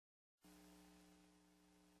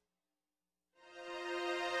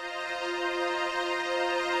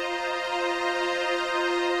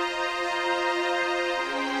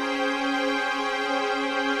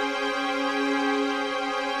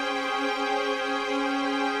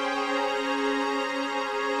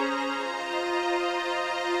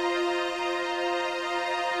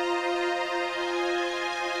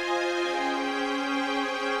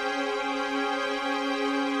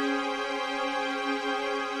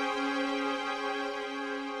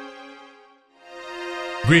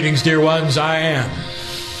Greetings, dear ones. I am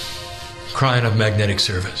Kryon of Magnetic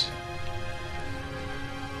Service.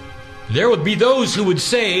 There would be those who would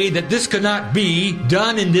say that this could not be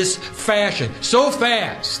done in this fashion, so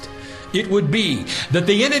fast. It would be that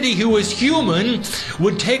the entity who is human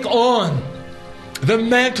would take on the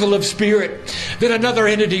mantle of spirit, that another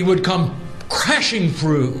entity would come crashing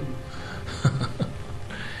through.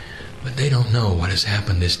 But they don't know what has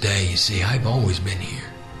happened this day. You see, I've always been here.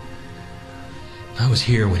 I was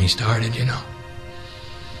here when he started, you know.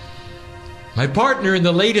 My partner in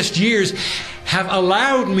the latest years have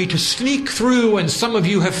allowed me to sneak through, and some of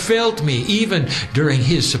you have felt me even during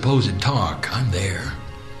his supposed talk. I'm there.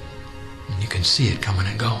 And you can see it coming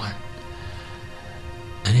and going.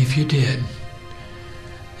 And if you did,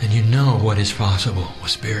 then you know what is possible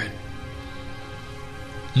with spirit.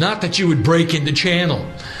 Not that you would break into channel,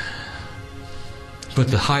 but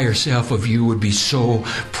the higher self of you would be so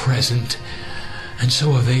present and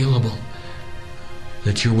so available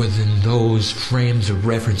that you're within those frames of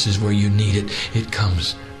references where you need it. It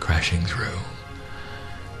comes crashing through.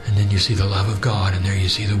 And then you see the love of God, and there you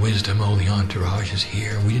see the wisdom. Oh, the entourage is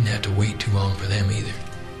here. We didn't have to wait too long for them either.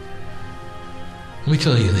 Let me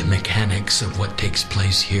tell you the mechanics of what takes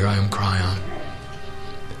place here. I am Kryon.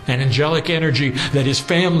 An angelic energy that is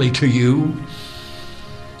family to you.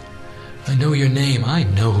 I know your name. I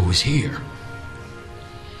know who's here.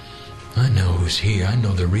 I know who's here. I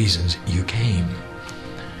know the reasons you came.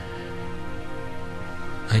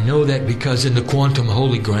 I know that because in the quantum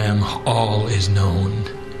hologram, all is known.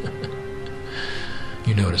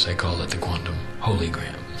 You notice I call it the quantum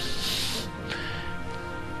hologram.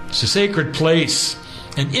 It's a sacred place,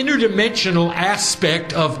 an interdimensional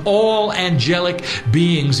aspect of all angelic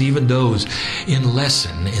beings, even those in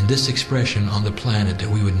lesson in this expression on the planet, that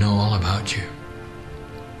we would know all about you.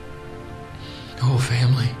 Oh,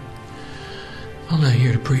 family, I'm not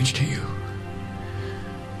here to preach to you.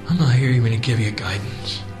 I'm not here even to give you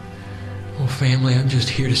guidance. Oh, family, I'm just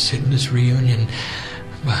here to sit in this reunion,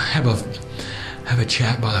 have a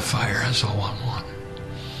chat by the fire. That's all I want.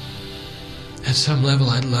 At some level,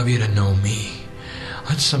 I'd love you to know me.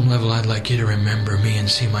 At some level, I'd like you to remember me and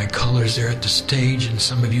see my colors there at the stage. And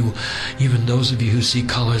some of you, even those of you who see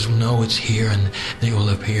colors, will know it's here, and they will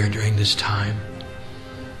appear during this time.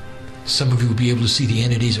 Some of you will be able to see the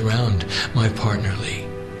entities around my partner Lee.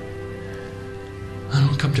 I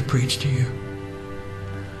don't come to preach to you.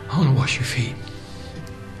 I want to wash your feet.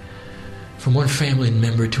 From one family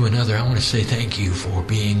member to another, I want to say thank you for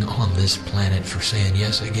being on this planet, for saying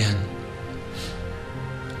yes again.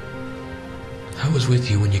 I was with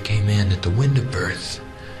you when you came in at the wind of birth,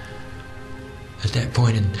 at that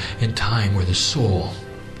point in time where the soul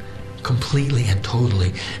completely and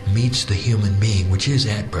totally meets the human being, which is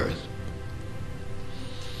at birth.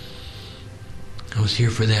 I was here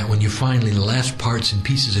for that when you finally, the last parts and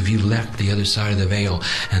pieces of you left the other side of the veil,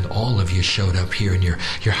 and all of you showed up here, and your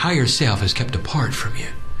higher self is kept apart from you.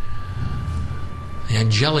 The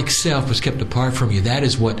angelic self was kept apart from you. That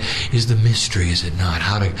is what is the mystery, is it not?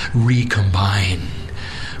 How to recombine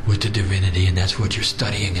with the divinity, and that's what you're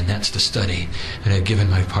studying, and that's the study that I've given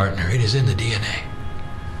my partner. It is in the DNA.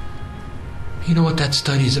 You know what that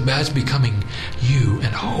study is about? It's becoming you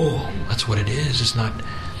and whole. That's what it is. It's not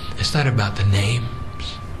about the names.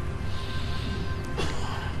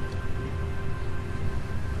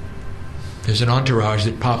 There's an entourage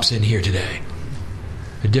that pops in here today,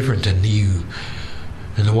 different than you,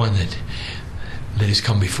 than the one that has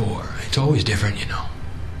come before. It's always different, you know.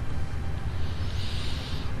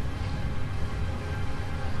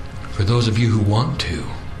 For those of you who want to,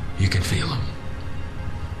 you can feel them.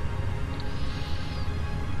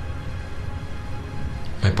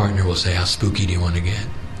 My partner will say, how spooky do you want to get?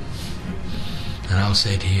 And I'll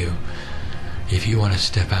say to you, if you want to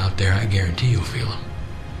step out there, I guarantee you'll feel them.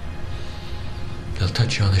 They'll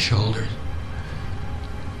touch you on the shoulders,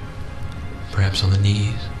 perhaps on the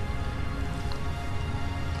knees,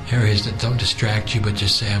 areas that don't distract you, but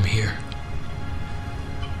just say, I'm here.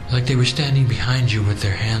 Like they were standing behind you with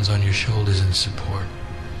their hands on your shoulders in support.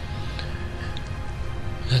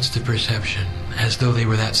 That's the perception, as though they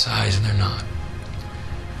were that size, and they're not.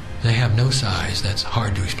 They have no size. That's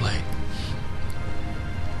hard to explain.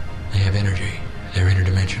 They have energy. They're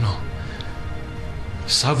interdimensional.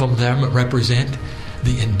 Some of them represent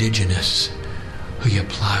the indigenous who you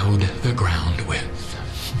plowed the ground with.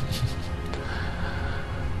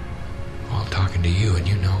 Well, I'm talking to you, and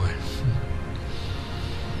you know it.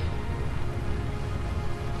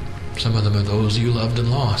 Some of them are those you loved and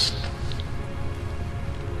lost.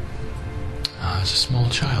 There's a small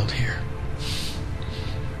child here.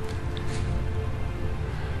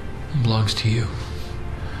 It belongs to you.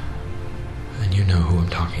 And you know who I'm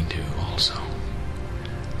talking to also.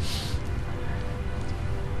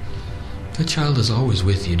 The child is always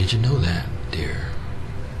with you. Did you know that, dear?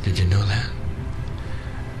 Did you know that?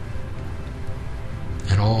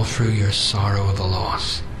 And all through your sorrow of the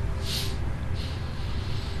loss,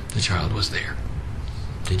 the child was there.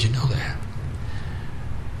 Did you know that?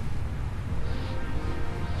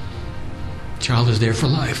 The child is there for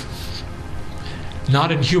life. Not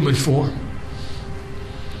in human form,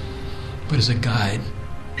 but as a guide.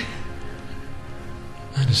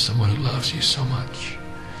 And as someone who loves you so much.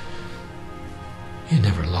 You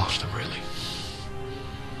never lost him, really.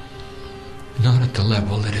 Not at the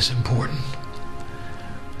level that is important.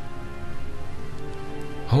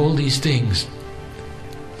 All these things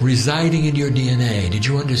residing in your DNA. Did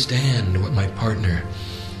you understand what my partner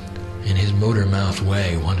in his motor mouth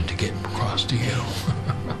way wanted to get across to you?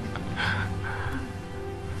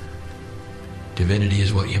 Divinity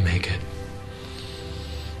is what you make it.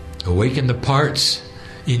 Awaken the parts.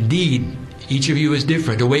 Indeed, each of you is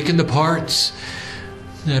different. Awaken the parts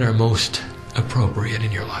that are most appropriate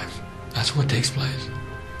in your life. That's what takes place.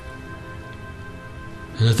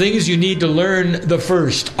 And the things you need to learn the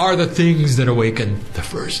first are the things that awaken the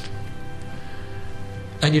first.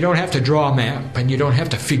 And you don't have to draw a map, and you don't have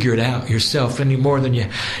to figure it out yourself any more than you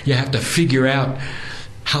have to figure out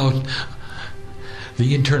how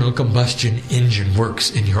the internal combustion engine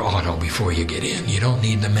works in your auto before you get in. You don't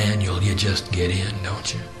need the manual, you just get in,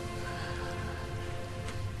 don't you?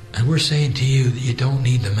 And we're saying to you that you don't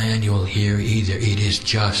need the manual here either. It is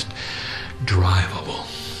just drivable.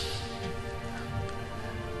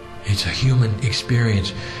 It's a human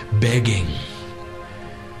experience begging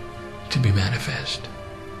to be manifest.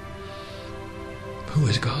 Who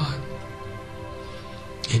is God?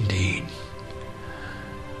 Indeed.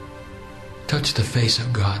 Touch the face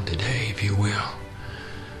of God today, if you will,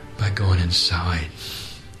 by going inside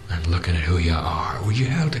and looking at who you are. Would you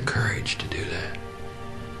have the courage to do that?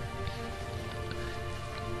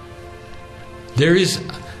 There is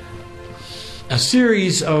a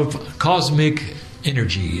series of cosmic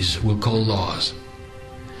energies we'll call laws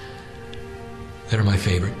that are my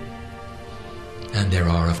favorite. And there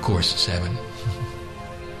are, of course, 7.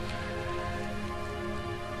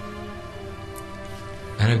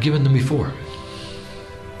 And I've given them before.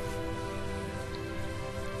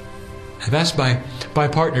 I've asked my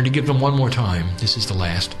partner to give them one more time. This is the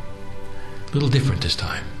last. A little different this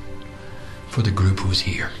time for the group who's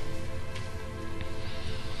here.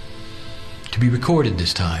 To be recorded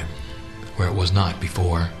this time, where it was not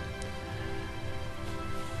before.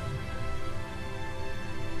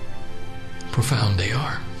 Profound they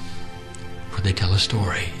are, for they tell a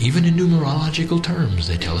story. Even in numerological terms,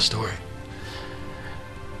 they tell a story.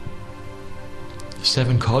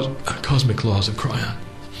 7 cosmic laws of Kryon.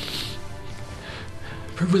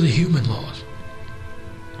 They're really human laws.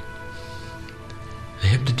 They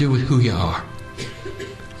have to do with who you are.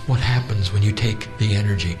 What happens when you take the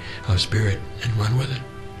energy of spirit and run with it?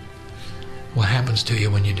 What happens to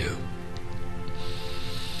you when you do?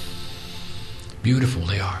 Beautiful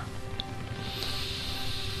they are.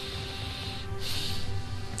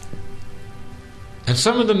 And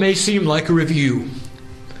some of them may seem like a review.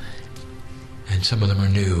 And some of them are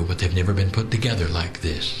new, but they've never been put together like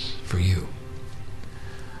this for you.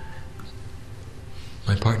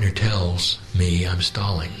 My partner tells me I'm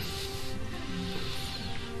stalling.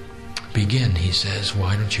 Begin, he says.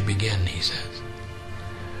 Why don't you begin, he says.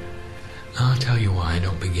 I'll tell you why I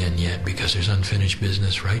don't begin yet, because there's unfinished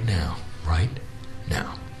business right now. Right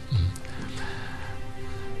now.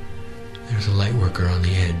 There's a light worker on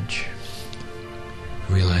the edge,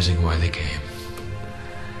 realizing why they came.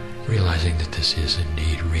 Realizing that this is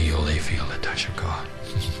indeed real. They feel the touch of God.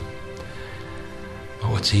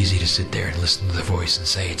 Oh, it's easy to sit there and listen to the voice and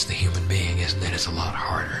say it's the human being, isn't it? It's a lot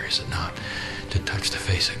harder, is it not, to touch the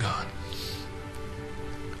face of God?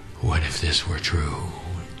 What if this were true?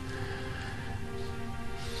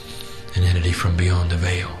 An entity from beyond the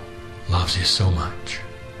veil loves you so much.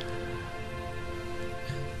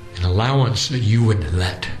 An allowance that you would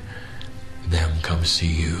let them come see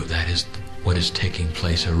you. That is what is taking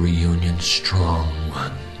place, a reunion, strong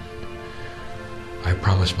one. I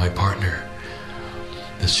promise my partner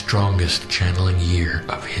the strongest channeling year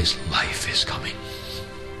of his life is coming.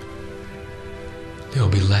 There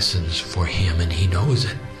will be lessons for him, and he knows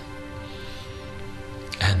it.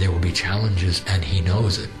 And there will be challenges, and he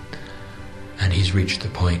knows it. And he's reached the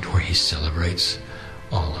point where he celebrates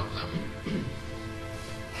all of them.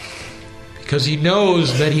 Because he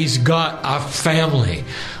knows that he's got a family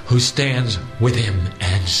who stands with him,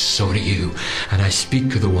 and so do you. And I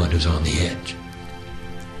speak to the one who's on the edge.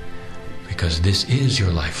 Because this is your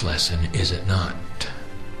life lesson, is it not?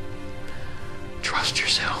 Trust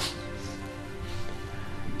yourself.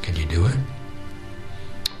 Can you do it?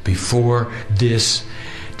 Before this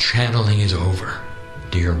channeling is over,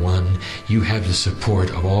 dear one, you have the support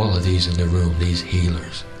of all of these in the room, these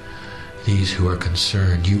healers, these who are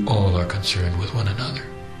concerned. You all are concerned with one another.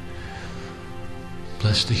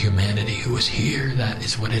 Bless the humanity who is here. That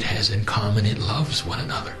is what it has in common. It loves one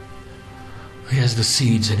another. It has the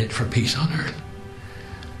seeds in it for peace on earth.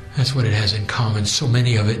 That's what it has in common. So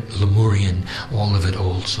many of it Lemurian, all of it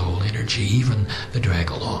old soul energy, even the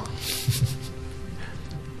drag along.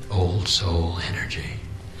 Old soul energy.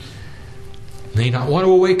 May not want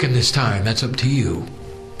to awaken this time. That's up to you.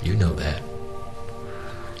 You know that.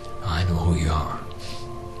 I know who you are.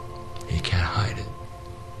 You can't hide it.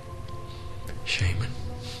 Shaman.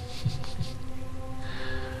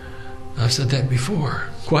 I've said that before,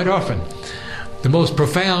 quite often. The most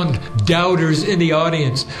profound doubters in the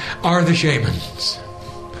audience are the shamans.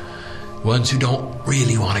 Ones who don't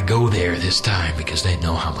really want to go there this time because they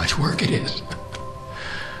know how much work it is.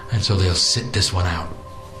 And so they'll sit this one out.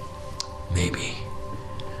 Maybe.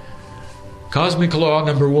 Cosmic law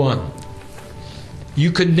number 1.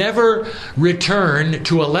 You can never return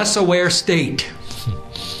to a less aware state.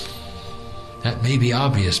 That may be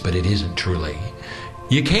obvious, but it isn't truly.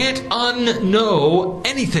 You can't unknow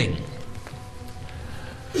anything.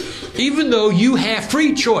 Even though you have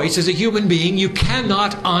free choice as a human being, you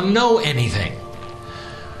cannot unknow anything.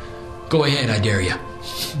 Go ahead, I dare you.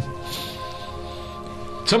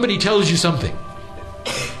 Somebody tells you something.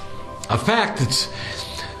 A fact that's...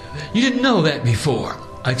 You didn't know that before.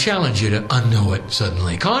 I challenge you to unknow it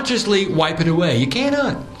suddenly. Consciously wipe it away. You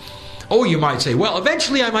cannot. Oh, you might say, well,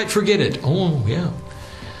 eventually I might forget it. Oh, yeah.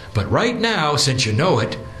 But right now, since you know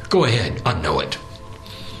it, go ahead, unknow it.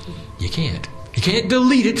 You can't. You can't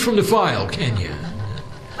delete it from the file, can you?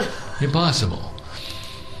 Impossible.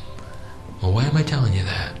 Well, why am I telling you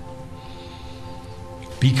that?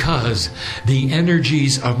 Because the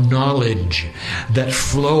energies of knowledge that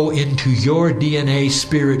flow into your DNA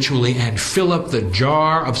spiritually and fill up the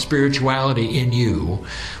jar of spirituality in you,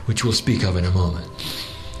 which we'll speak of in a moment,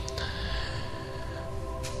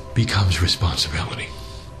 becomes responsibility.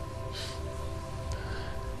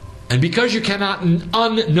 And because you cannot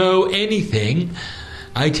unknow anything,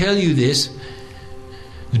 I tell you this,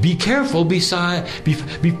 be careful be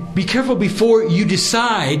careful before you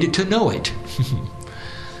decide to know it.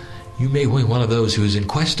 You may be one of those who is in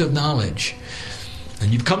quest of knowledge.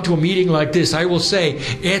 And you've come to a meeting like this. I will say,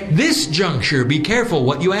 at this juncture, be careful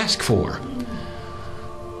what you ask for.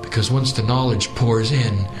 Because once the knowledge pours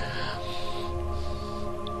in,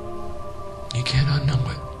 you can't unknow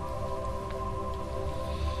it.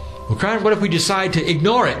 Well, Kryon, what if we decide to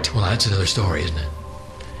ignore it? Well, that's another story, isn't it?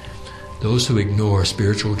 Those who ignore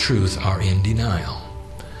spiritual truth are in denial.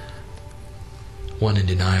 One in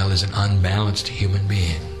denial is an unbalanced human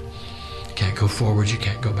being. You can't go forward, you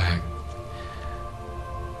can't go back.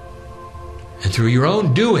 And through your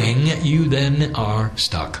own doing, you then are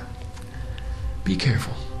stuck. Be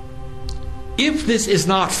careful. If this is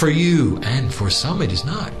not for you, and for some it is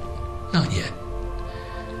not yet,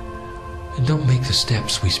 and don't make the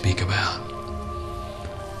steps we speak about.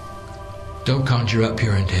 Don't conjure up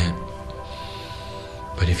your intent.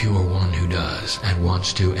 But if you are one who does and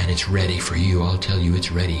wants to, and it's ready for you, I'll tell you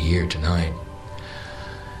it's ready here tonight.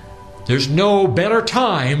 There's no better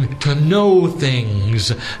time to know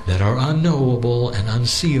things that are unknowable and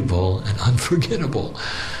unseeable and unforgettable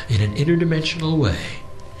in an interdimensional way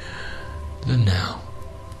than now.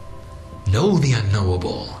 Know the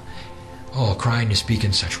unknowable. Oh, Kryon, you speak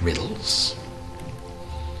in such riddles.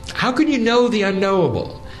 How can you know the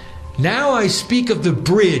unknowable? Now I speak of the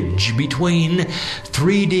bridge between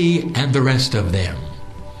 3D and the rest of them.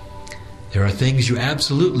 There are things you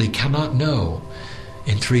absolutely cannot know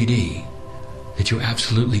in 3D that you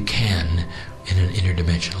absolutely can in an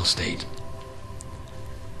interdimensional state.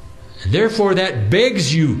 And therefore that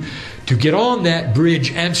begs you to get on that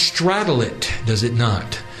bridge and straddle it, does it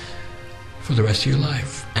not? For the rest of your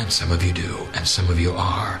life. And some of you do, and some of you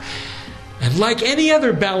are. And like any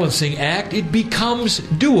other balancing act, it becomes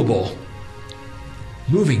doable.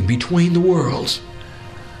 Moving between the worlds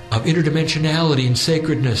of interdimensionality and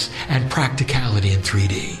sacredness and practicality in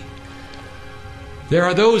 3D. There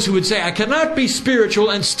are those who would say, I cannot be spiritual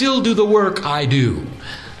and still do the work I do.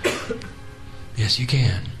 Yes, you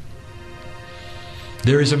can.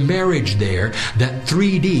 There is a marriage there that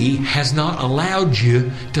 3D has not allowed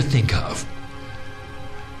you to think of.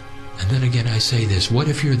 And then again I say this, what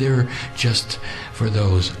if you're there just for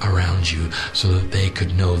those around you so that they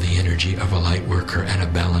could know the energy of a light worker and a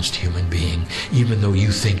balanced human being, even though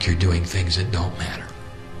you think you're doing things that don't matter?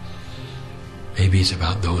 Maybe it's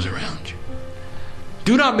about those around you.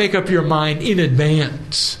 Do not make up your mind in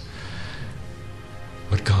advance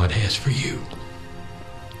what God has for you,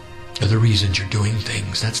 or the reasons you're doing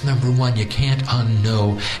things. That's number one. You can't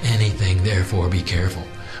unknow anything, therefore be careful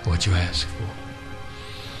what you ask for.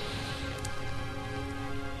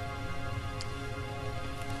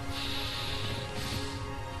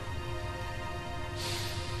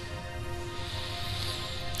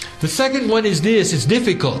 The second one is this. It's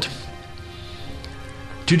difficult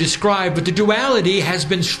to describe, but the duality has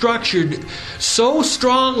been structured so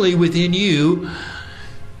strongly within you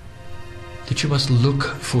that you must look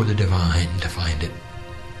for the divine to find it.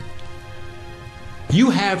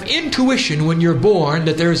 You have intuition when you're born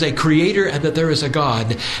that there is a creator and that there is a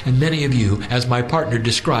God, and many of you, as my partner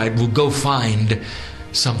described, will go find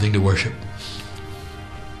something to worship.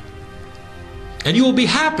 And you will be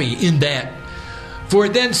happy in that, for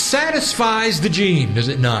it then satisfies the gene, does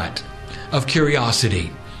it not, of curiosity.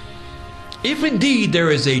 If indeed there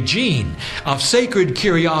is a gene of sacred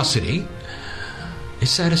curiosity, it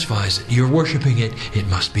satisfies it. You're worshiping it, it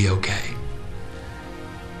must be okay.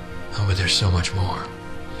 Oh, but there's so much more.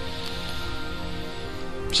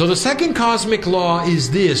 So the second cosmic law is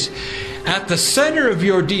this. At the center of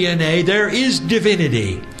your DNA, there is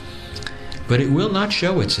divinity. But it will not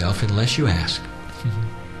show itself unless you ask.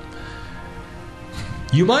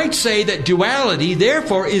 You might say that duality,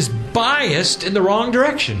 therefore, is biased in the wrong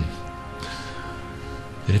direction.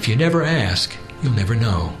 That if you never ask, you'll never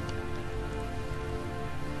know.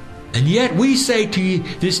 And yet we say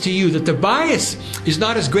this to you, that the bias is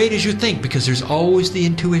not as great as you think, because there's always the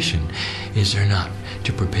intuition, is there not,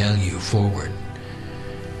 to propel you forward.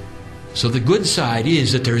 So the good side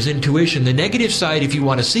is that there is intuition. The negative side, if you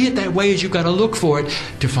want to see it that way, is you've got to look for it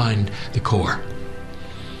to find the core.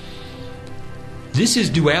 This is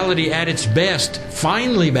duality at its best,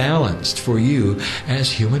 finely balanced for you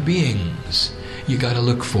as human beings. You got to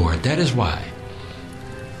look for it. That is why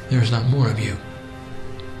there's not more of you.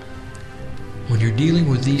 When you're dealing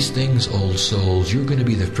with these things, old souls, you're going to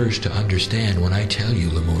be the first to understand when I tell you,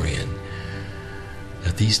 Lemurian,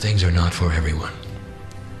 that these things are not for everyone.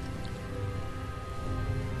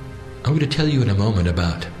 I'm going to tell you in a moment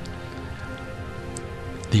about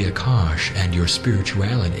the Akash and your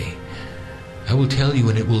spirituality. I will tell you,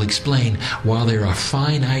 and it will explain why there are a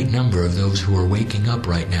finite number of those who are waking up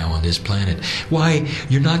right now on this planet. Why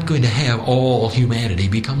you're not going to have all humanity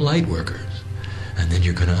become light workers. And then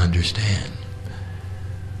you're going to understand.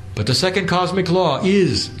 But the second cosmic law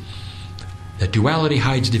is that duality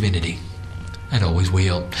hides divinity. And always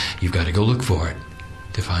will. You've got to go look for it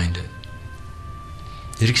to find it.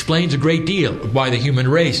 It explains a great deal why the human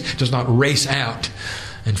race does not race out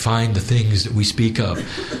and find the things that we speak of,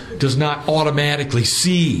 does not automatically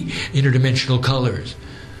see interdimensional colors,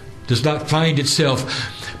 does not find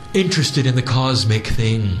itself interested in the cosmic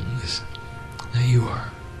things. Now you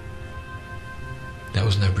are. That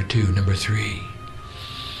was number 2. Number 3.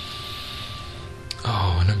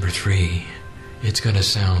 Oh, number 3. It's going to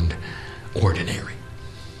sound ordinary.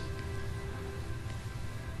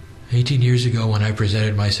 18 years ago, when I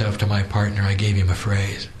presented myself to my partner, I gave him a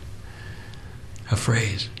phrase. A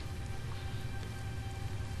phrase.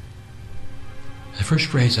 The first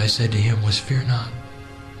phrase I said to him was, "Fear not."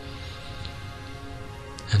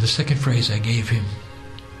 And the second phrase I gave him,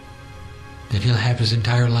 that he'll have his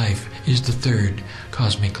entire life, is the third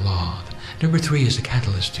cosmic law. Number 3 is a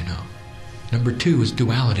catalyst, you know. Number 2 is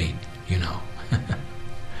duality, you know.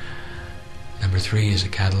 Number 3 is a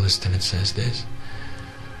catalyst, and it says this.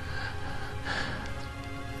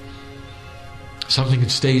 Something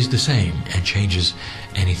that stays the same and changes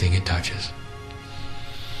anything it touches.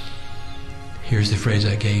 Here's the phrase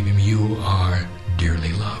I gave him: you are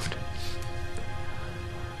dearly loved.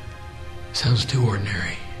 Sounds too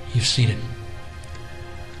ordinary. You've seen it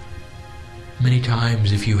many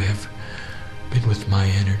times if you have been with my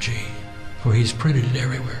energy, for he's printed it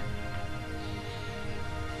everywhere.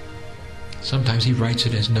 Sometimes he writes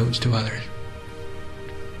it as notes to others.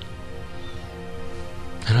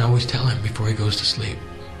 And I always tell him before he goes to sleep,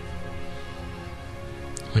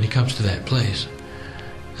 when he comes to that place,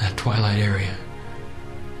 that twilight area,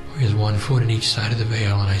 where he has one foot on each side of the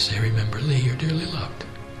veil, and I say, "Remember, Lee, you're dearly loved."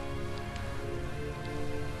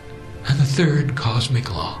 And the third cosmic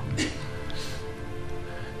law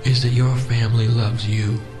is that your family loves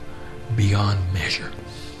you beyond measure.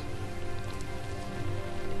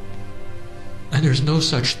 And there's no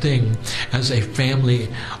such thing as a family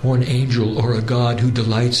or an angel or a God who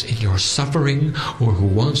delights in your suffering or who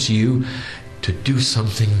wants you to do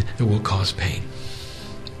something that will cause pain.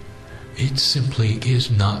 It simply is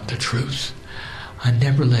not the truth. I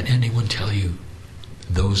never let anyone tell you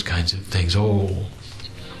those kinds of things. Oh,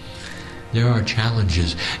 there are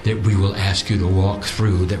challenges that we will ask you to walk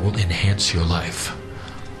through that will enhance your life.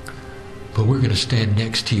 But we're going to stand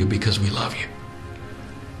next to you because we love you.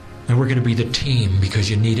 And we're going to be the team because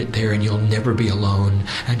you need it there and you'll never be alone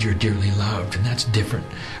and you're dearly loved. And that's different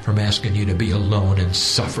from asking you to be alone and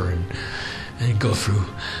suffer and go through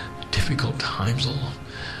difficult times alone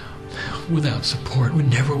without support. We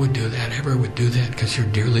never would do that, ever would do that, because you're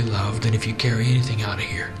dearly loved. And if you carry anything out of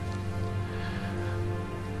here,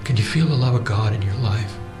 can you feel the love of God in your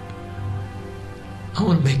life? I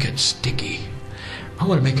want to make it sticky. I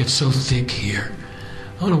want to make it so thick here.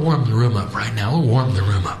 I want to warm the room up right now. I want to warm the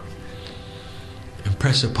room up.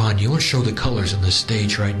 Impress upon you. I want to show the colors on the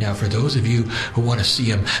stage right now. For those of you who want to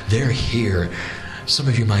see them, they're here. Some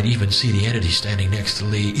of you might even see the entity standing next to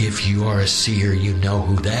Lee. If you are a seer, you know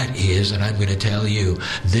who that is. And I'm going to tell you,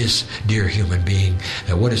 this dear human being,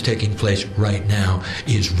 that what is taking place right now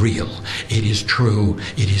is real. It is true.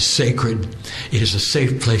 It is sacred. It is a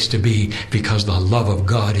safe place to be because the love of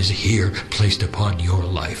God is here placed upon your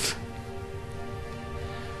life.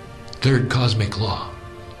 Third cosmic law,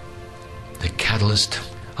 the catalyst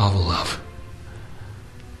of love.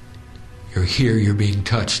 You're here, you're being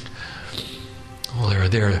touched. Well,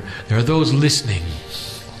 there are those listening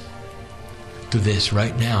to this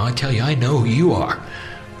right now. I tell you, I know who you are.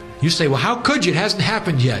 You say, well, how could you? It hasn't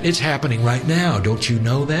happened yet. It's happening right now. Don't you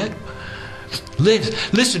know that?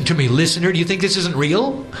 Listen to me, listener. Do you think this isn't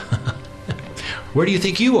real? Where do you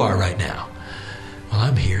think you are right now? Well,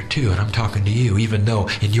 I'm here too, and I'm talking to you, even though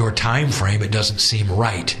in your time frame it doesn't seem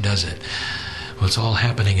right, does it? Well, it's all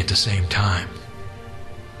happening at the same time.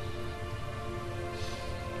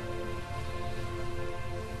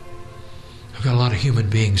 I've got a lot of human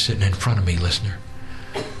beings sitting in front of me, listener.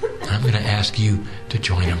 And I'm going to ask you to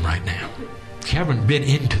join them right now. If you haven't been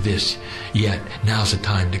into this yet, now's the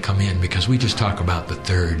time to come in, because we just talk about the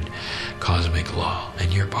third cosmic law,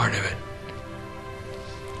 and you're part of it.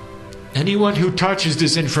 Anyone who touches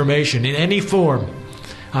this information in any form,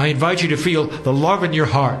 I invite you to feel the love in your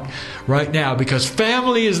heart right now, because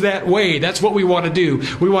family is that way. That's what we want to do.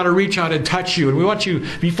 We want to reach out and touch you, and we want you,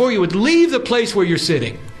 before you would leave the place where you're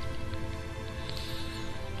sitting,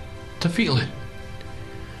 to feel it.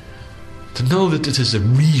 To know that this is a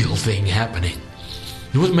real thing happening.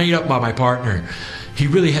 It wasn't made up by my partner. He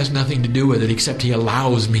really has nothing to do with it except he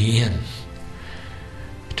allows me in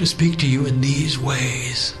to speak to you in these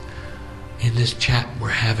ways. In this chat we're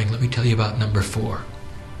having, let me tell you about number 4.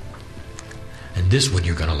 And this one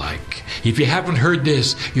you're going to like. If you haven't heard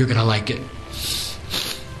this, you're going to like it.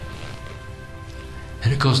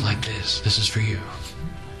 And it goes like this. This is for you.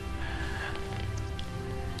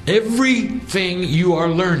 Everything you are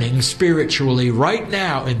learning spiritually right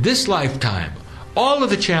now in this lifetime, all of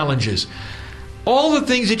the challenges, all the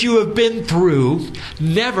things that you have been through,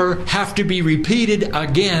 never have to be repeated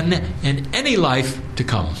again in any life to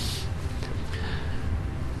come.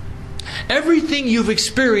 Everything you've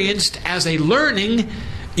experienced as a learning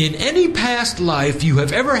in any past life you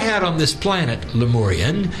have ever had on this planet,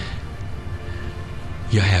 Lemurian,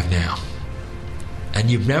 you have now. And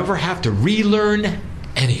you never have to relearn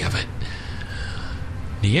any of it.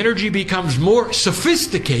 The energy becomes more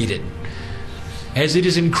sophisticated as it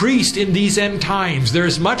is increased in these end times. There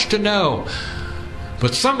is much to know.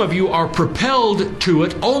 But some of you are propelled to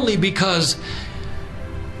it only because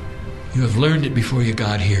you have learned it before you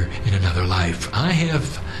got here in another life. I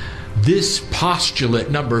have this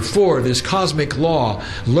postulate, number 4, this cosmic law.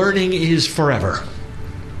 Learning is forever.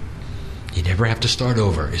 You never have to start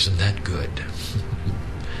over. Isn't that good?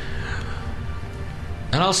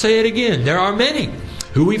 And I'll say it again. There are many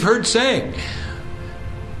who we've heard say,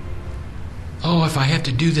 oh, if I have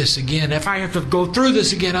to do this again, if I have to go through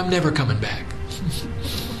this again, I'm never coming back.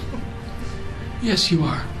 Yes, you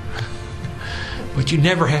are. But you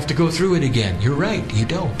never have to go through it again. You're right, you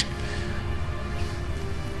don't.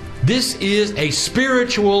 This is a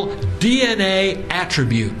spiritual DNA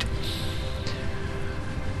attribute.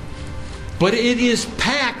 But it is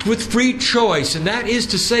packed with free choice, and that is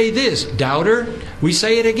to say this, doubter, we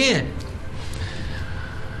say it again,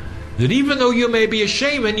 that even though you may be a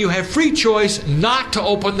shaman, you have free choice not to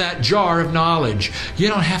open that jar of knowledge. You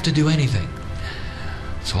don't have to do anything.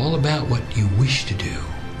 It's all about what you wish to do.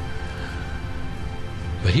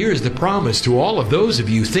 But here is the promise to all of those of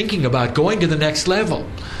you thinking about going to the next level.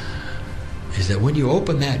 is that when you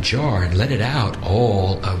open that jar and let it out,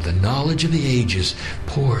 all of the knowledge of the ages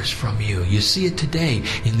pours from you. You see it today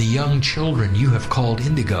in the young children you have called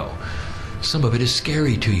indigo. Some of it is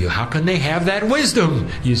scary to you. How can they have that wisdom,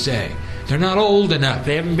 you say? They're not old enough.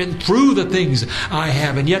 They haven't been through the things I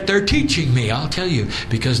have, and yet they're teaching me. I'll tell you,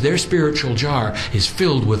 because their spiritual jar is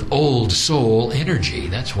filled with old soul energy.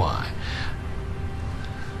 That's why.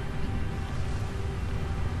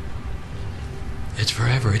 It's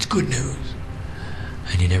forever. It's good news.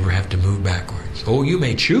 And you never have to move backwards. Oh, you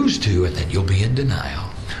may choose to, and then you'll be in denial.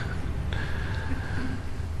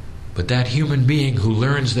 But that human being who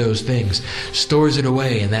learns those things stores it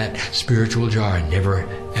away in that spiritual jar, and never,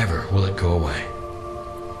 ever will it go away.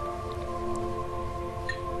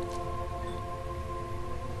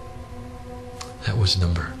 That was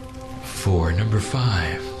number 4. Number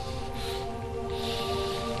 5.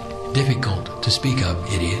 Difficult to speak of,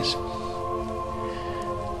 it is.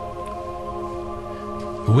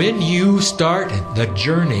 When you start the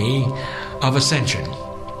journey of ascension,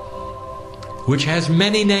 which has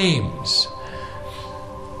many names,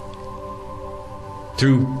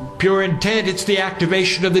 through pure intent, it's the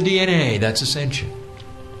activation of the DNA. That's ascension.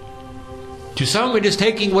 To some, it is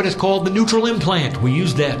taking what is called the neutral implant. We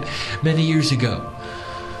used that many years ago.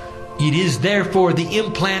 It is therefore the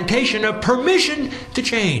implantation of permission to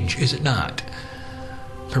change, is it not?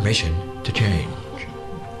 Permission to change.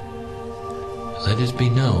 Let it be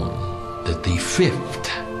known that the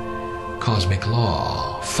 5th cosmic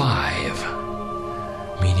law,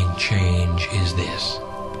 5, meaning change, is this: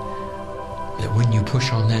 that when you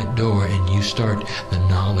push on that door and you start the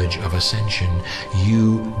knowledge of ascension,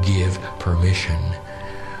 you give permission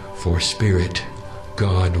for Spirit,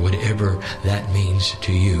 God, whatever that means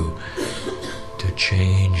to you, to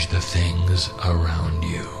change the things around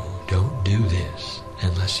you. Don't do this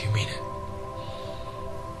unless you mean it.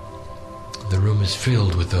 The room is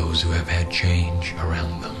filled with those who have had change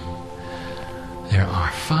around them. There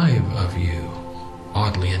are 5 of you,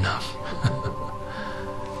 oddly enough,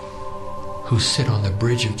 who sit on the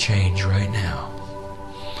bridge of change right now.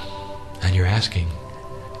 And you're asking,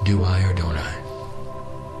 do I or don't I?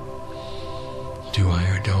 Do I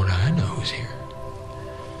or don't I? I know who's here.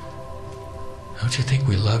 Don't you think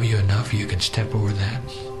we love you enough you can step over that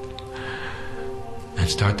and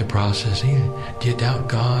start the process? Do you doubt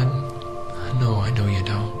God? No, I know you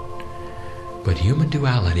don't. But human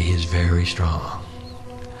duality is very strong.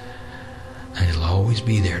 And it'll always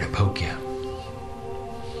be there to poke you.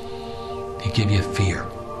 To give you fear.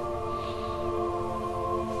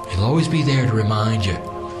 It'll always be there to remind you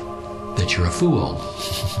that you're a fool.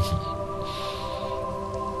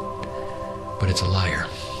 But it's a liar.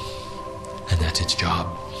 And that's its job.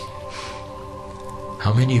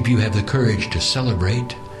 How many of you have the courage to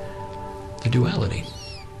celebrate the duality?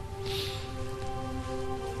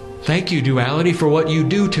 Thank you, duality, for what you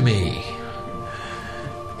do to me.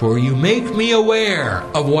 For you make me aware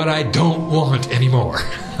of what I don't want anymore.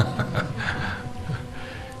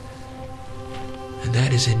 And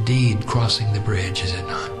that is indeed crossing the bridge, is it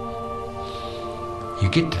not? You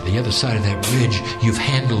get to the other side of that bridge, you've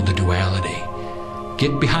handled the duality.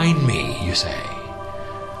 Get behind me, you say.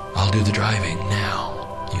 I'll do the driving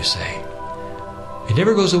now, you say. It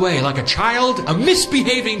never goes away. Like a child, a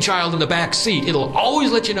misbehaving child in the back seat, it'll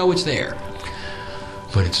always let you know it's there.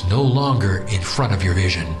 But it's no longer in front of your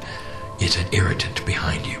vision. It's an irritant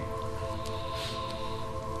behind you.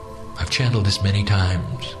 I've channeled this many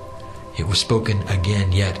times. It was spoken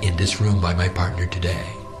again yet in this room by my partner today,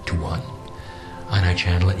 to one. And I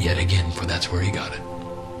channel it yet again, for that's where he got it.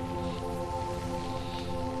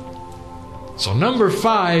 So number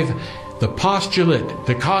 5, the postulate,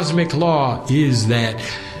 the cosmic law, is that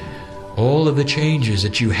all of the changes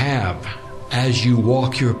that you have as you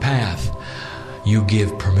walk your path, you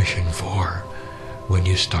give permission for when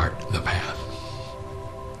you start the path.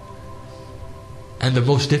 And the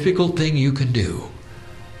most difficult thing you can do,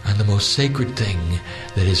 and the most sacred thing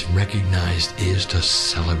that is recognized, is to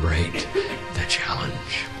celebrate the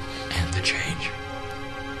challenge and the change.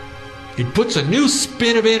 It puts a new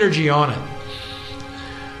spin of energy on it.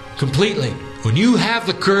 Completely. When you have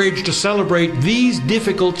the courage to celebrate these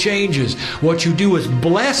difficult changes, what you do is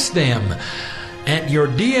bless them. And your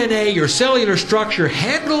DNA, your cellular structure,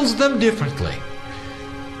 handles them differently.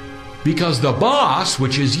 Because the boss,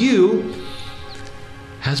 which is you,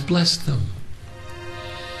 has blessed them.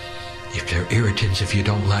 If they're irritants, if you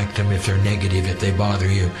don't like them, if they're negative, if they bother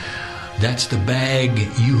you, that's the bag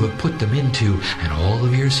you have put them into. And all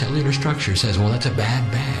of your cellular structure says, well, that's a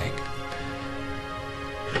bad bag.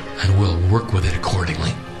 And we'll work with it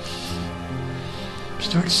accordingly.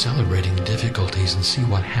 Start celebrating the difficulties and see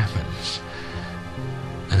what happens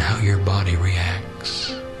how your body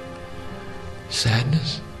reacts.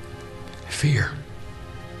 Sadness, fear,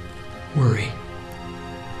 worry.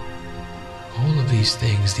 All of these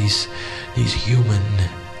things, these human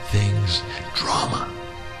things, drama,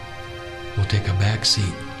 will take a back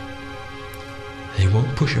seat. They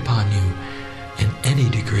won't push upon you in any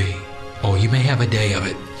degree. Oh, you may have a day of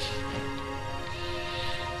it.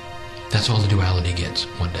 That's all the duality gets,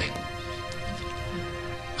 one day.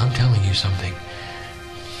 I'm telling you something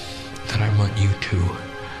that I want you to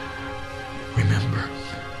remember.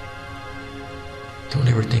 Don't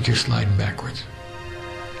ever think you're sliding backwards.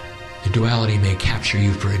 The duality may capture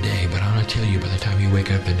you for a day, but I'm going to tell you, by the time you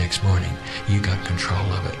wake up the next morning, you got control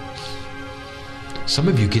of it. Some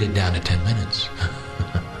of you get it down to 10 minutes.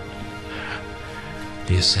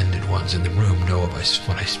 The ascended ones in the room know of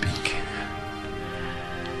what I speak.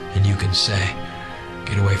 And you can say,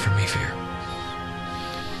 get away from me, fear.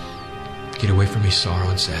 Get away from me, sorrow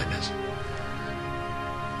and sadness.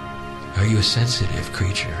 Are you a sensitive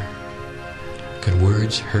creature? Can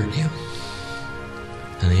words hurt you?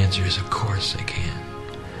 And the answer is, of course they can.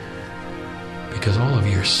 Because all of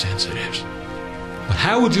you are sensitives. But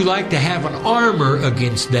how would you like to have an armor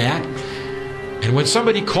against that? And when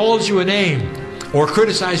somebody calls you a name or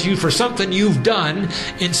criticizes you for something you've done,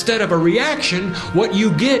 instead of a reaction, what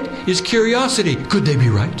you get is curiosity. Could they be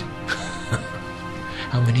right?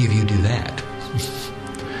 How many of you do that?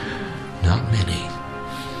 Not many.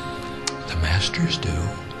 The masters do.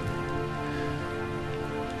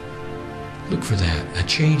 Look for that, a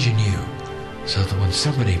change in you, so that when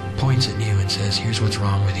somebody points at you and says, here's what's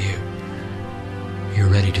wrong with you, you're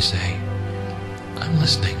ready to say, I'm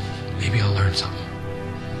listening, maybe I'll learn something.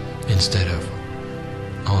 Instead of,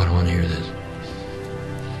 oh, I don't want to hear this.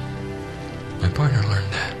 My partner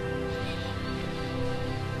learned that.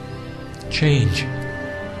 Change,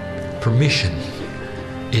 permission,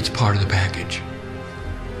 it's part of the package.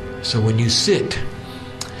 So when you sit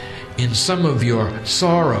in some of your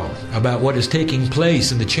sorrow about what is taking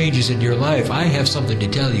place and the changes in your life, I have something to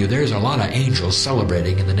tell you. There's a lot of angels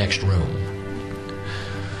celebrating in the next room.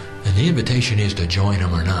 And the invitation is to join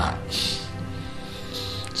them or not.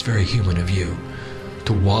 It's very human of you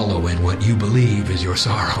to wallow in what you believe is your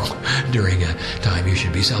sorrow during a time you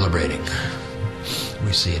should be celebrating.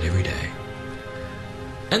 We see it every day.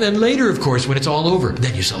 And then later, of course, when it's all over,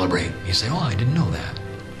 then you celebrate. You say, oh, I didn't know that.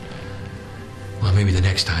 Well, maybe the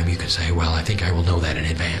next time you can say, well, I think I will know that in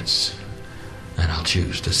advance. And I'll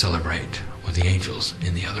choose to celebrate with the angels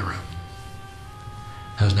in the other room.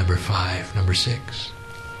 That was number 5. Number 6.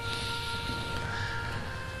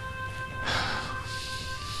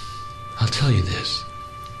 I'll tell you this.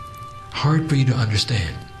 Hard for you to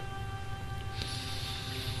understand.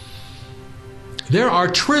 There are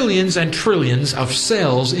trillions and trillions of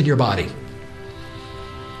cells in your body.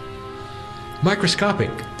 Microscopic,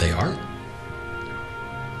 they are.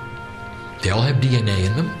 They all have DNA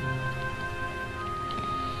in them.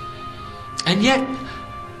 And yet,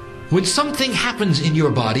 when something happens in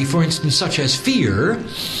your body, for instance, such as fear,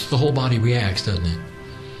 the whole body reacts, doesn't it?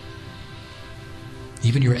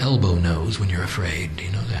 Even your elbow knows when you're afraid. Do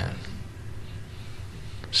you know that?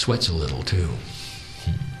 Sweats a little, too.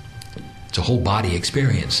 It's a whole body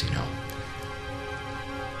experience, you know.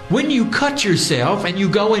 When you cut yourself and you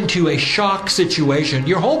go into a shock situation,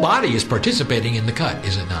 your whole body is participating in the cut,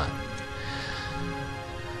 is it not?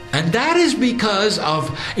 And that is because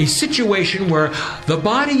of a situation where the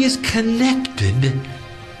body is connected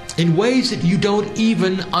in ways that you don't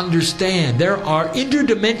even understand. There are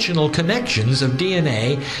interdimensional connections of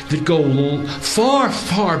DNA that go far,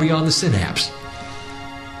 far beyond the synapse.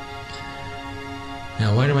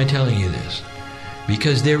 Now, why am I telling you this?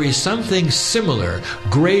 Because there is something similar,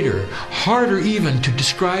 greater, harder even to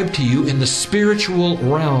describe to you in the spiritual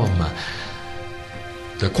realm.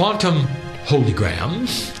 The quantum hologram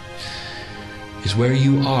is where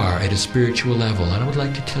you are at a spiritual level. And I would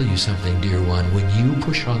like to tell you something, dear one. When you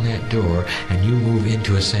push on that door and you move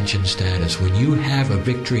into ascension status, when you have a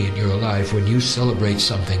victory in your life, when you celebrate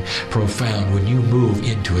something profound, when you move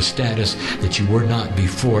into a status that you were not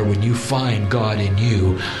before, when you find God in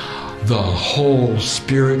you, the whole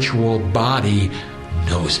spiritual body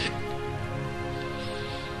knows it.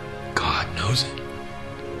 God knows it.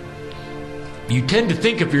 You tend to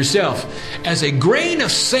think of yourself as a grain of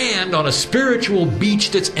sand on a spiritual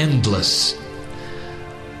beach that's endless.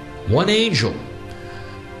 One angel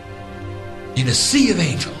in a sea of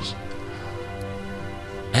angels.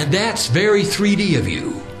 And that's very 3D of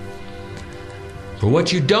you. But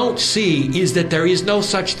what you don't see is that there is no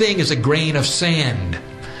such thing as a grain of sand.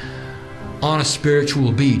 on a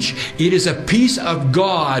spiritual beach. It is a piece of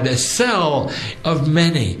God, a cell of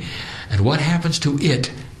many. And what happens to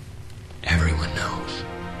it, everyone knows.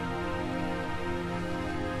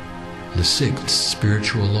 The sixth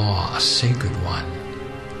spiritual law, a sacred one,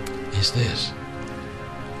 is this.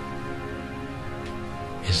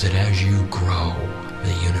 Is that as you grow,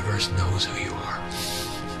 the universe knows who you are.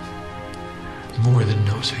 More than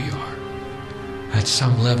knows who you are. At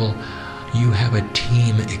some level, you have a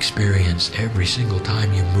team experience. Every single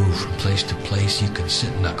time you move from place to place, you can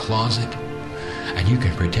sit in a closet and you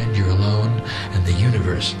can pretend you're alone, and the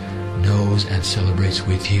universe knows and celebrates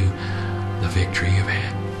with you the victory you've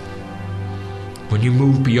had. When you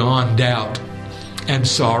move beyond doubt and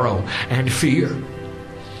sorrow and fear,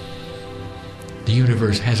 the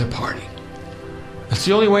universe has a party. That's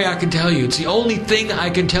the only way I can tell you. It's the only thing I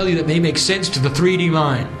can tell you that may make sense to the 3D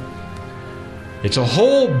mind. It's a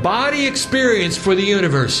whole body experience for the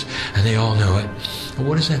universe, and they all know it. But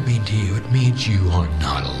what does that mean to you? It means you are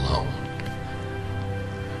not alone.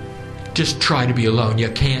 Just try to be alone. You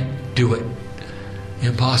can't do it.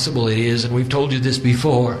 Impossible it is, and we've told you this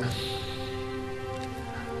before.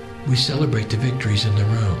 We celebrate the victories in the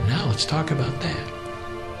room. Now let's talk about that.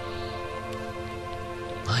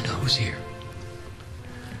 I know who's here.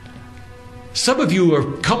 Some of you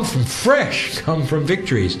are come from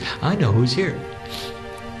victories. I know who's here.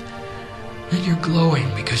 And you're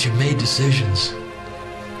glowing because you made decisions.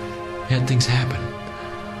 You had things happen.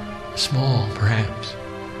 Small, perhaps.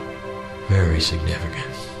 Very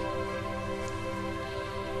significant.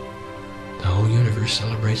 The whole universe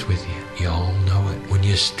celebrates with you. You all know it. When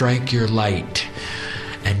you strike your light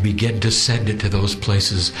and begin to send it to those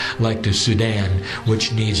places like to Sudan,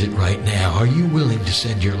 which needs it right now. Are you willing to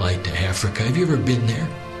send your light to Africa? Have you ever been there?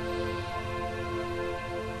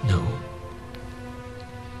 No.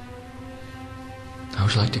 I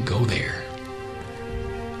would like to go there.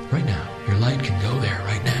 Right now. Your light can go there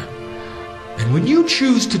right now. And when you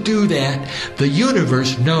choose to do that, the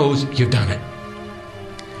universe knows you've done it.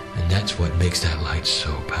 And that's what makes that light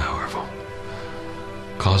so powerful.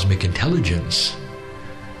 Cosmic intelligence,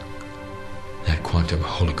 that quantum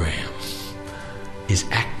hologram, is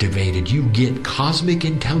activated. You get cosmic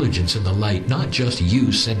intelligence in the light, not just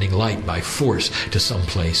you sending light by force to some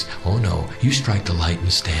place. Oh no, you strike the light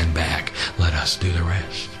and stand back. Let us do the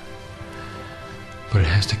rest. But it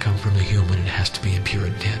has to come from the human. It has to be in pure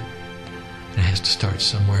intent. It has to start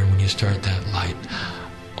somewhere, and when you start that light,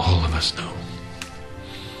 all of us know.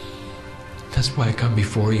 That's why I come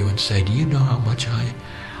before you and say, do you know how much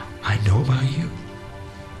I know about you?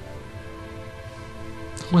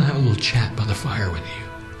 I want to have a little chat by the fire with you.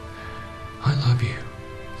 I love you.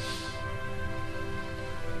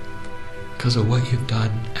 Because of what you've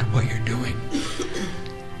done and what you're doing.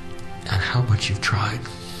 And how much you've tried.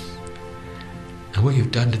 And what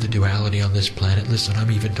you've done to the duality on this planet. Listen,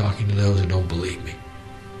 I'm even talking to those who don't believe me.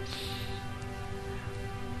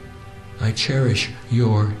 I cherish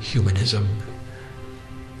your humanism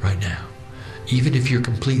right now. Even if you're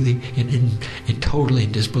completely totally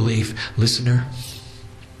in disbelief, listener,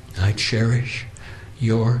 I cherish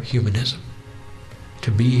your humanism.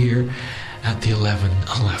 To be here at the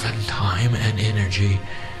 11:11 time and energy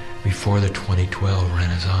before the 2012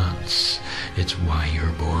 Renaissance. It's why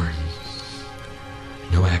you're born.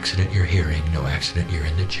 No accident you're hearing, no accident you're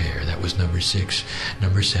in the chair. That was number 6.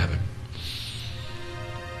 Number 7.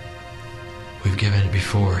 We've given it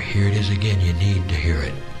before. Here it is again. You need to hear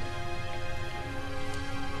it.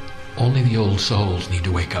 Only the old souls need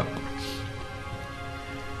to wake up.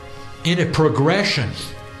 In a progression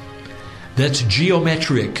that's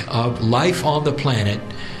geometric of life on the planet,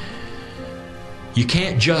 you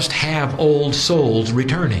can't just have old souls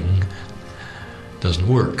returning. Doesn't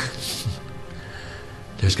work.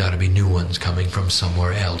 There's got to be new ones coming from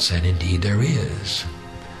somewhere else, and indeed there is.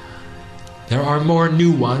 There are more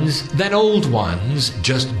new ones than old ones.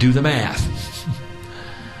 Just do the math.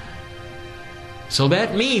 So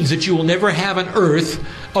that means that you will never have an earth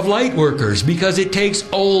of light workers, because it takes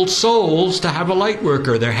old souls to have a light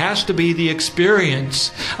worker. There has to be the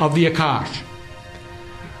experience of the Akash.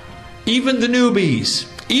 Even the newbies,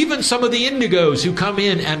 even some of the indigos who come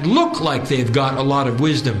in and look like they've got a lot of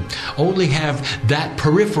wisdom, only have that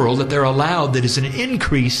peripheral that they're allowed, that is an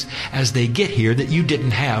increase as they get here, that you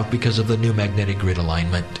didn't have because of the new magnetic grid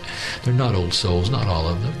alignment. They're not old souls, not all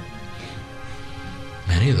of them.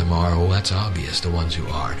 Many of them are, that's obvious, the ones who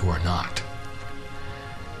are and who are not.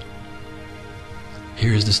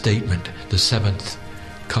 Here's the statement, the 7th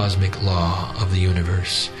cosmic law of the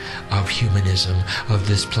universe, of humanism, of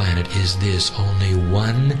this planet is this: only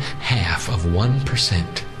 1/2 of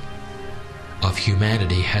 1% of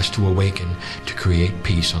humanity has to awaken to create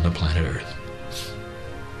peace on the planet Earth.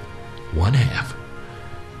 1/2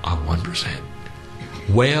 of 1%.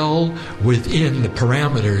 Well within the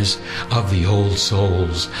parameters of the old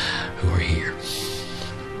souls who are here.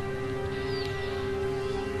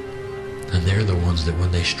 And they're the ones that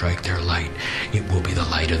when they strike their light, it will be the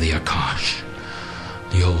light of the Akash.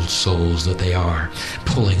 The old souls that they are,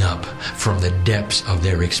 pulling up from the depths of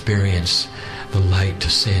their experience, the light to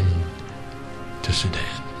send to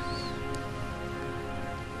Sudan,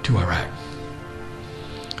 to Iraq,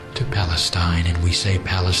 to Palestine. And we say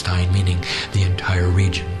Palestine meaning the entire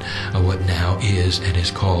region of what now is and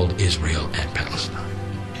is called Israel and Palestine.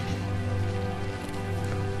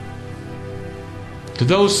 To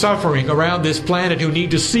those suffering around this planet who need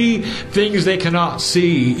to see things they cannot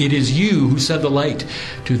see, it is you who send the light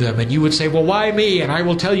to them. And you would say, well, why me? And I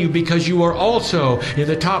will tell you, because you are also in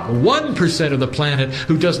the top 1% of the planet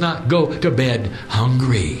who does not go to bed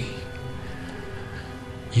hungry.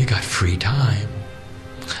 You got free time.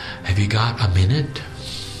 Have you got a minute?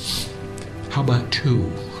 How about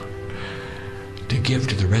 2? To give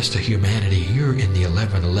to the rest of humanity. You're in the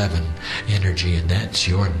 1111 energy, and that's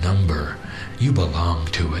your number. You belong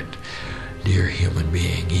to it, dear human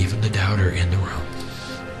being, even the doubter in the room.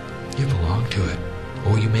 You belong to it.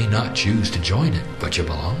 Or you may not choose to join it, but you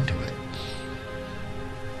belong to it.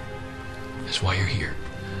 That's why you're here.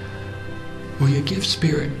 Will you give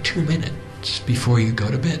Spirit 2 minutes before you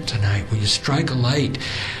go to bed tonight? Will you strike a light?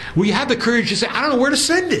 Will you have the courage to say, I don't know where to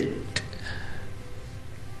send it,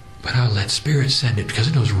 but I'll let Spirit send it because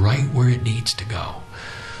it knows right where it needs to go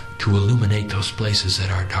to illuminate those places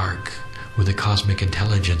that are dark, where the cosmic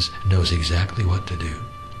intelligence knows exactly what to do.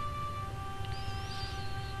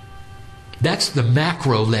 That's the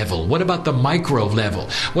macro level. What about the micro level?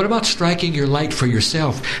 What about striking your light for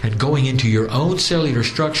yourself and going into your own cellular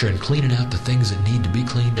structure and cleaning out the things that need to be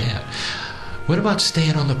cleaned out? What about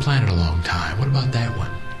staying on the planet a long time? What about that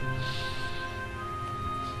one?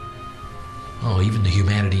 Oh, even the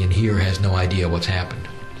humanity in here has no idea what's happened.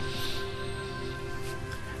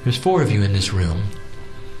 There's 4 of you in this room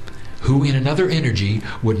who in another energy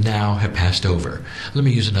would now have passed over. Let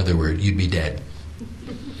me use another word. You'd be dead.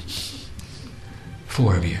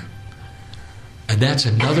 4 of you. And that's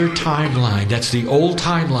another timeline. That's the old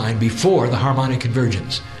timeline before the harmonic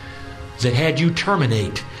convergence that had you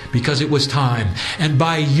terminate because it was time. And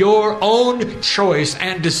by your own choice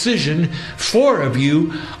and decision, 4 of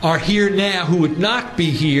you are here now who would not be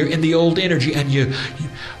here in the old energy. And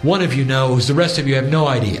one of you knows, the rest of you have no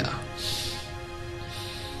idea.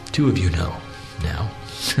 2 of you know now.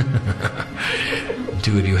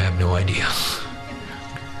 2 of you have no idea.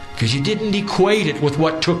 Because you didn't equate it with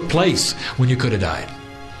what took place when you could have died.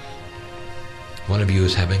 1 of you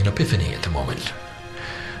is having an epiphany at the moment.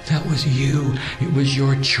 That was you. It was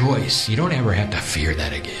your choice. You don't ever have to fear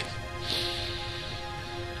that again.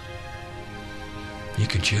 You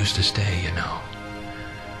could choose to stay, you know.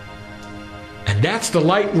 And that's the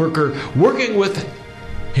light worker working with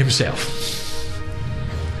himself,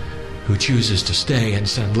 who chooses to stay and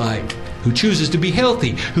send light, who chooses to be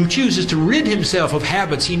healthy, who chooses to rid himself of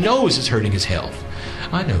habits he knows is hurting his health.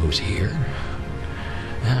 I know who's here.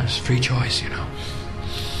 Yeah, it's free choice, you know.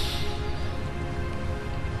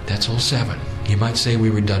 That's all 7. You might say we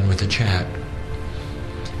were done with the chat.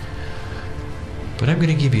 But I'm going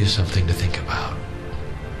to give you something to think about.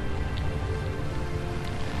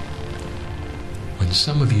 When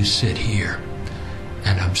some of you sit here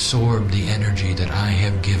and absorb the energy that I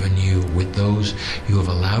have given you with those you have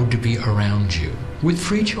allowed to be around you, with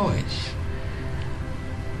free choice,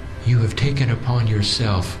 you have taken upon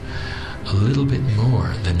yourself a little bit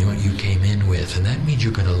more than what you came in with, and that means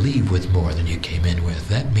you're going to leave with more than you came in with.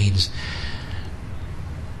 That means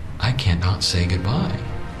I cannot say goodbye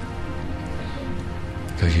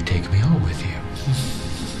because you take me home with you.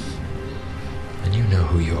 And you know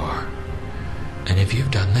who you are. And if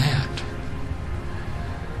you've done that,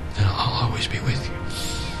 then I'll always be with you.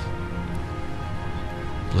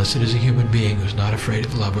 Blessed is a human being who's not afraid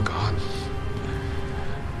of the love of God.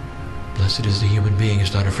 Blessed is the human being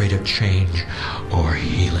who's not afraid of change or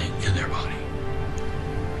healing in their body,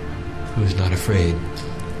 who's not afraid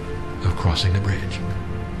of crossing the bridge.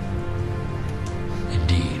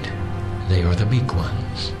 Indeed, they are the meek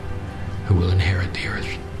ones who will inherit the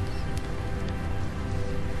earth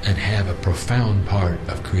and have a profound part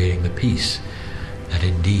of creating the peace that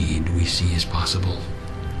indeed we see is possible.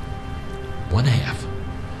 1/2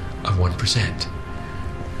 of 1%,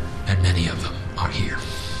 and many of them are here.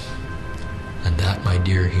 And that, my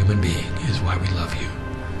dear human being, is why we love you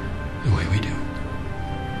the way we do.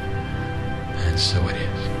 And so it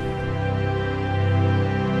is.